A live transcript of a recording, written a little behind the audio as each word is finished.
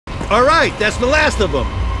All right, that's the last of them.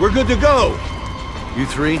 We're good to go. You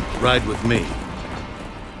three, ride with me.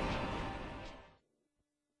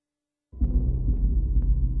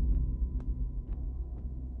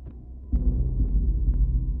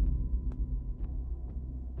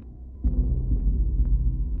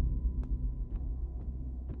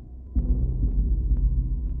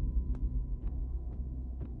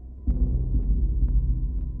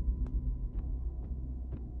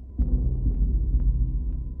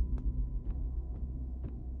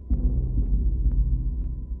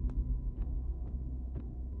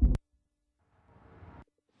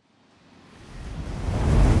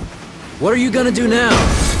 What are you gonna do now?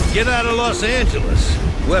 Get out of Los Angeles.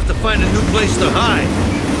 We'll have to find a new place to hide.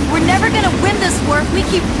 We're never gonna win this war if we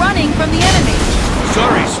keep running from the enemy.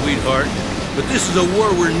 Sorry, sweetheart, but this is a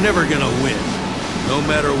war we're never gonna win. No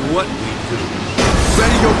matter what we do.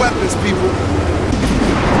 Ready your weapons, people.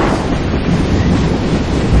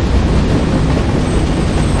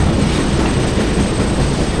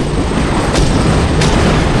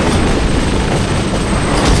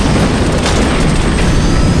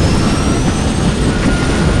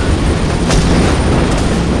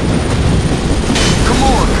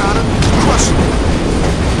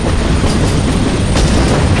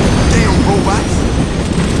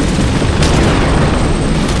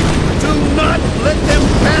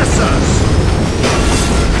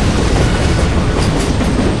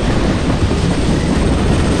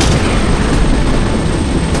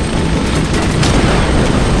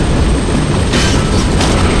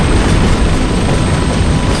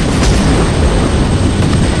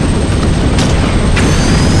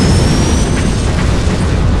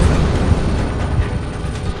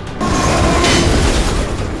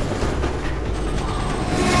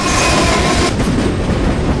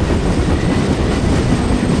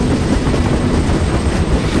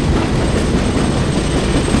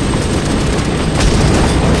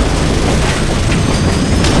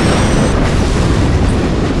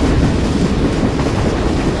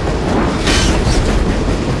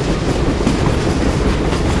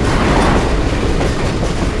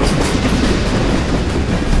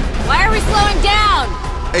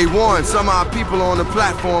 A1, some of our people are on the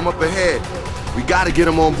platform up ahead. We gotta get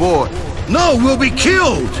them on board. No, we'll be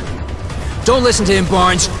killed! Don't listen to him,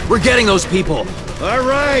 Barnes. We're getting those people. All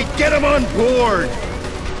right, get them on board!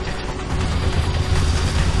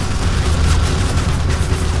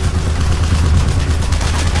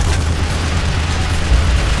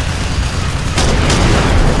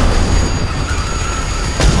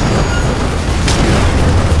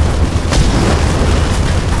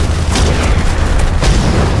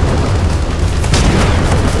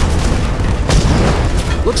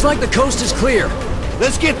 Looks like the coast is clear.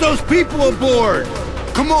 Let's get those people aboard!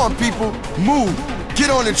 Come on, people, move. Get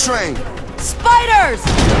on the train. Spiders!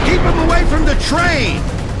 Keep them away from the train!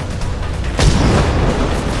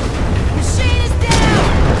 Machine is down!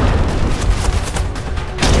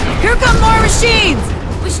 Here come more machines!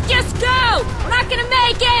 We should just go! We're not gonna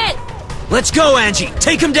make it! Let's go, Angie!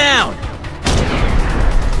 Take him down!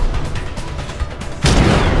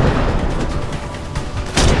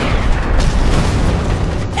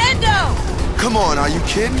 Come on, are you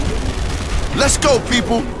kidding? Let's go,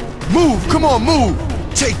 people! Move! Come on, move!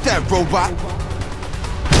 Take that, robot!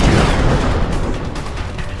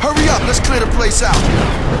 Hurry up, let's clear the place out!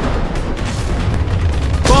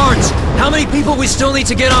 Barnes, how many people we still need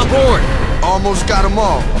to get on board? Almost got them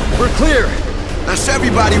all. We're clear. That's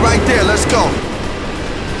everybody right there, let's go!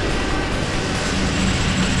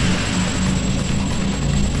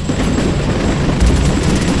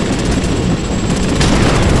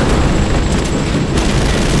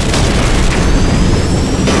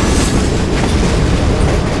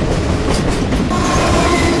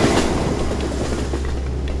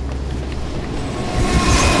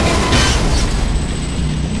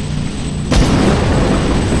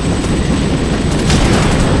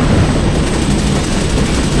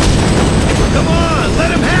 Come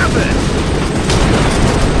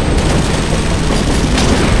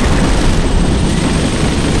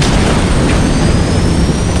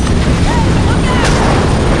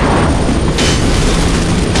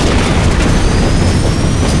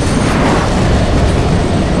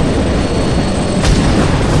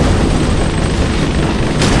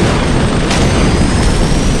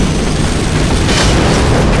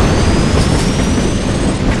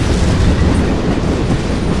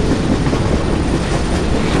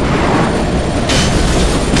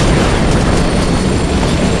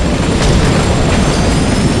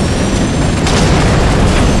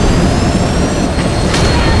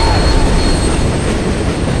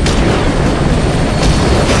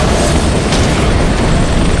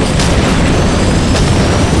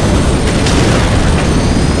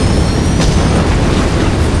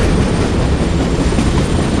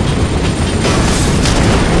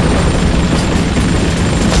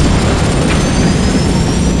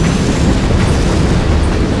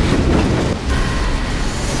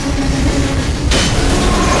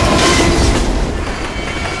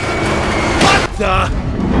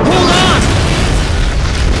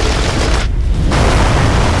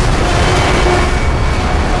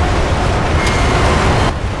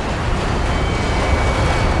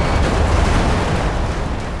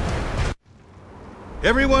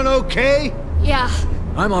Everyone okay? Yeah.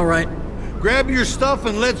 I'm alright. Grab your stuff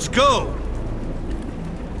and let's go!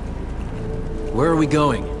 Where are we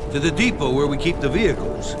going? To the depot where we keep the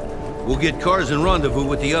vehicles. We'll get cars and rendezvous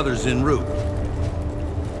with the others en route.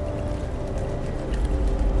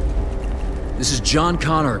 This is John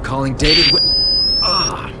Connor calling David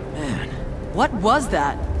Ah, man. What was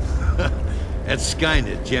that? That's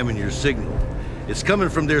SKYNET jamming your signal. It's coming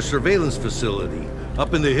from their surveillance facility,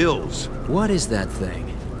 up in the hills. What is that thing?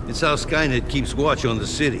 It's how SKYNET keeps watch on the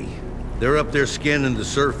city. They're up there scanning the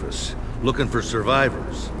surface, looking for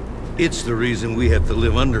survivors. It's the reason we have to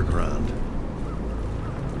live underground.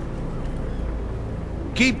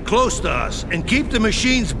 Keep close to us, and keep the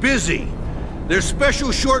machines busy. There's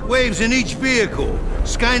special short waves in each vehicle.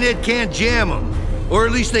 SKYNET can't jam them. Or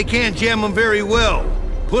at least they can't jam them very well.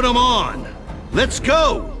 Put them on. Let's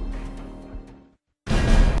go!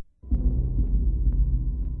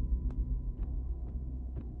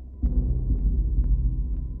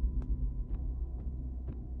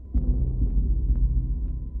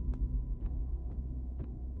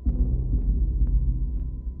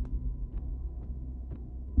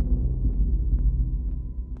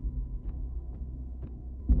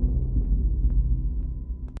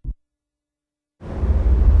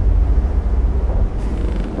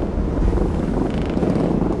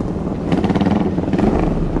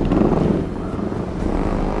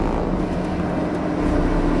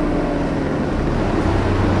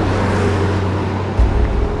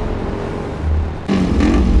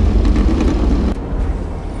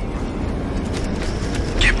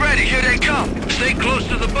 Here they come. Stay close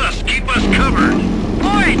to the bus. Keep us covered.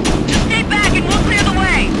 Orange, just stay back and we'll clear the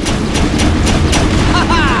way. Ha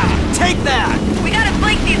ha! Take that! We gotta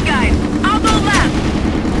flank these guys. I'll go left.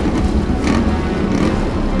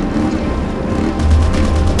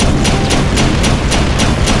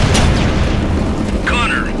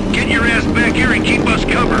 Connor, get your ass back here and keep us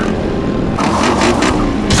covered.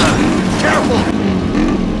 Careful!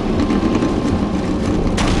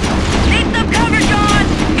 Need some cover, John.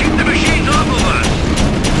 Keep the machines off of us.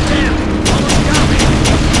 Damn! Almost got me!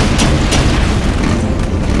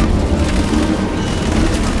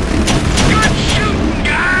 Good shooting,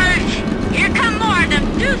 guys!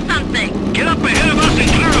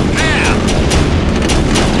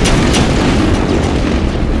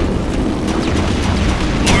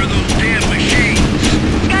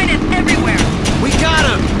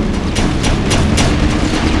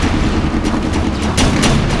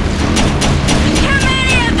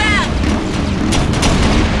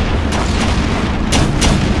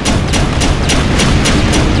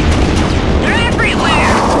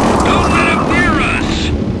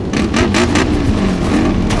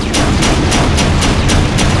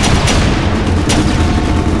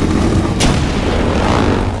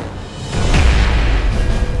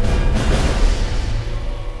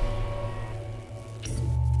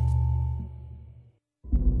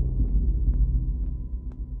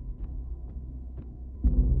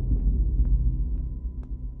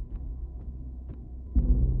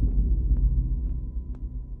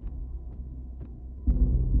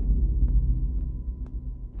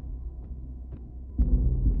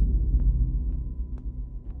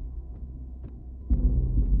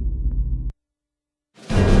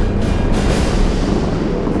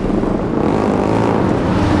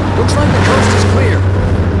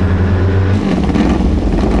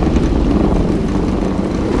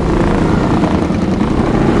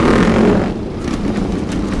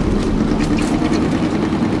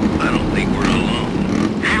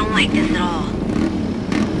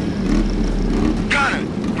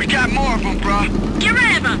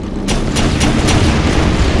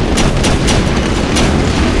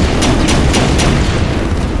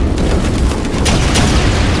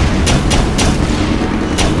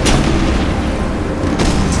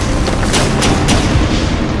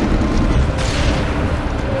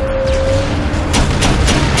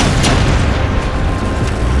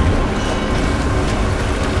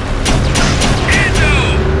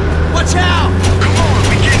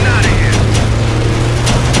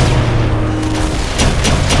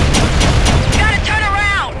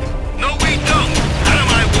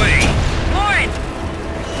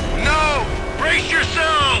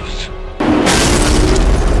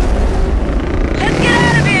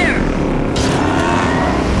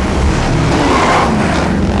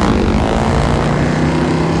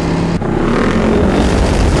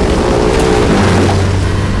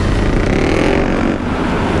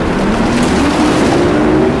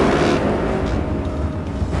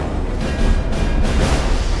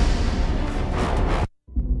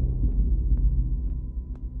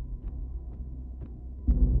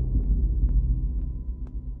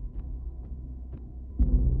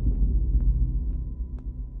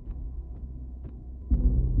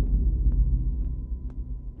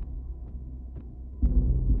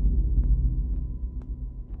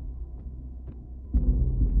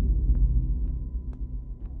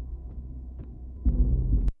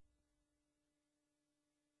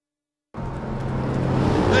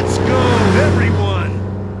 Let's go, everyone!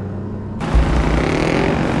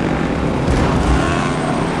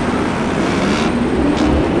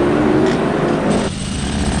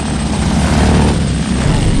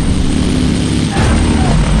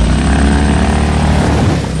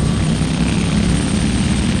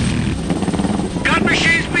 Gun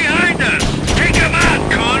machines behind us! Take them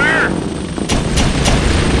out, Connor!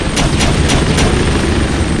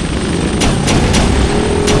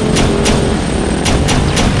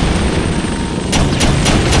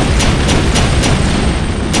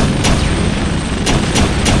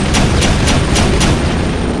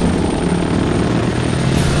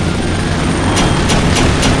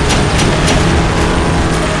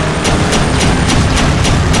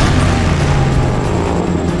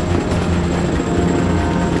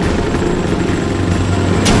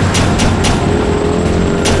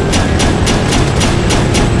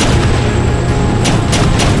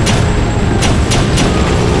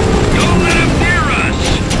 Don't let them near us!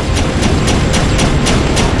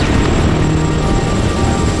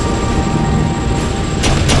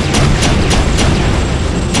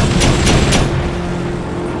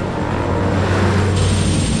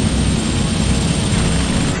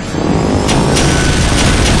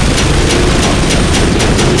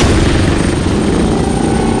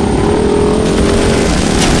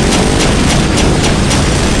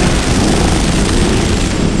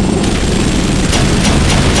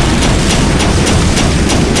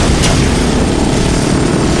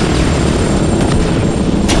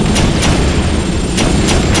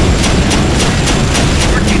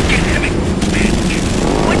 We're taking heavy damage.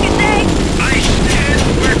 What'd you say? I said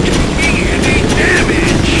we're taking heavy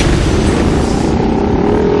damage!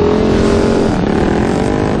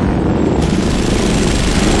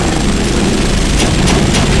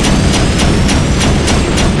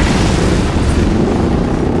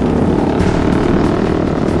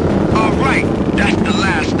 All right, that's the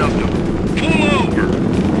last of them. Pull over!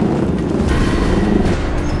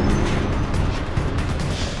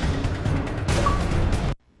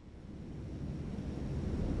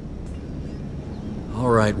 All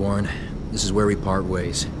right, Warren. This is where we part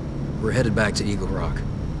ways. We're headed back to Eagle Rock.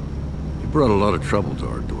 You brought a lot of trouble to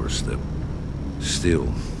our doorstep. Still,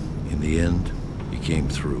 in the end, you came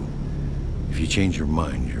through. If you change your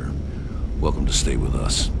mind, you're welcome to stay with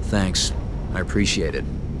us. Thanks. I appreciate it.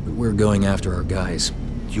 But we're going after our guys.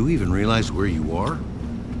 Do you even realize where you are?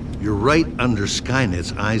 You're right under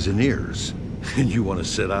SKYNET's eyes and ears. And you want to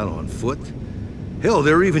set out on foot? Hell,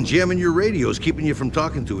 they're even jamming your radios, keeping you from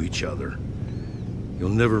talking to each other. You'll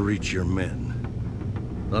never reach your men.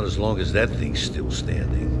 Not as long as that thing's still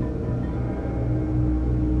standing.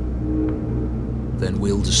 Then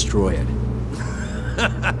we'll destroy it.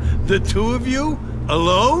 The two of you?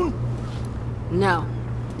 Alone? No,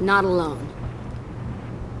 not alone.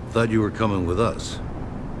 Thought you were coming with us.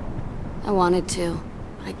 I wanted to.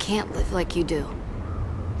 I can't live like you do.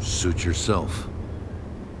 Suit yourself.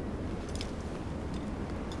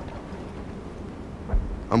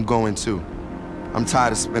 I'm going too. I'm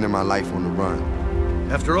tired of spending my life on the run.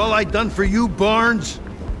 After all I done for you, Barnes?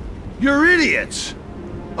 You're idiots!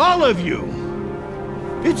 All of you!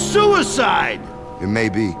 It's suicide! It may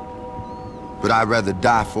be, but I'd rather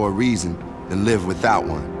die for a reason than live without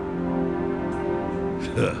one.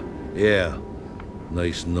 Yeah,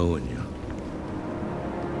 nice knowing you.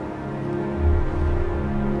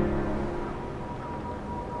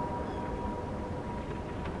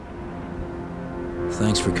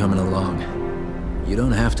 Thanks for coming along. You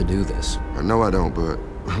don't have to do this. I know I don't, but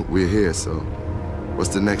we're here, so what's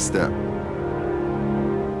the next step?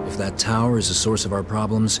 If that tower is the source of our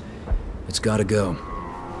problems, it's gotta go.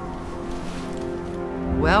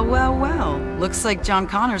 Well, well, well. Looks like John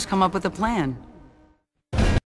Connor's come up with a plan.